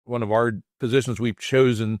one of our positions we've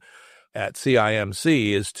chosen at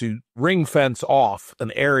CIMC is to ring fence off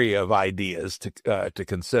an area of ideas to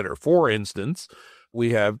consider. For instance,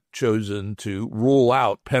 we have chosen to rule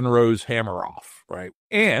out Penrose hammer-off, right?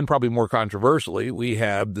 And probably more controversially, we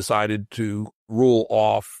have decided to rule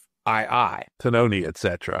off II, Tononi,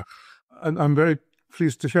 etc. And I'm very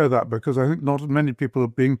pleased to share that, because I think not many people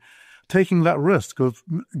are taking that risk of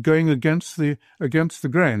going against the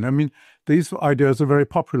grain. I mean, these ideas are very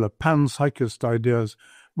popular, panpsychist ideas,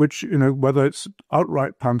 which, whether it's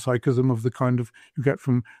outright panpsychism of the kind of you get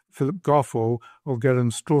from Philip Goff or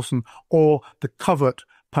Gerhard Strawson, or the covert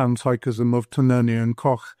panpsychism of Tononi and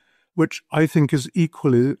Koch, which I think is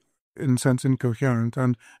equally, in a sense, incoherent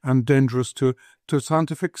and dangerous to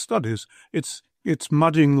scientific studies. It's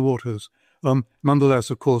muddying the waters. Nonetheless,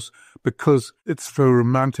 of course, because it's so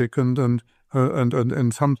romantic and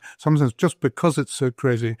in some sense, just because it's so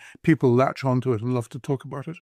crazy, people latch onto it and love to talk about it.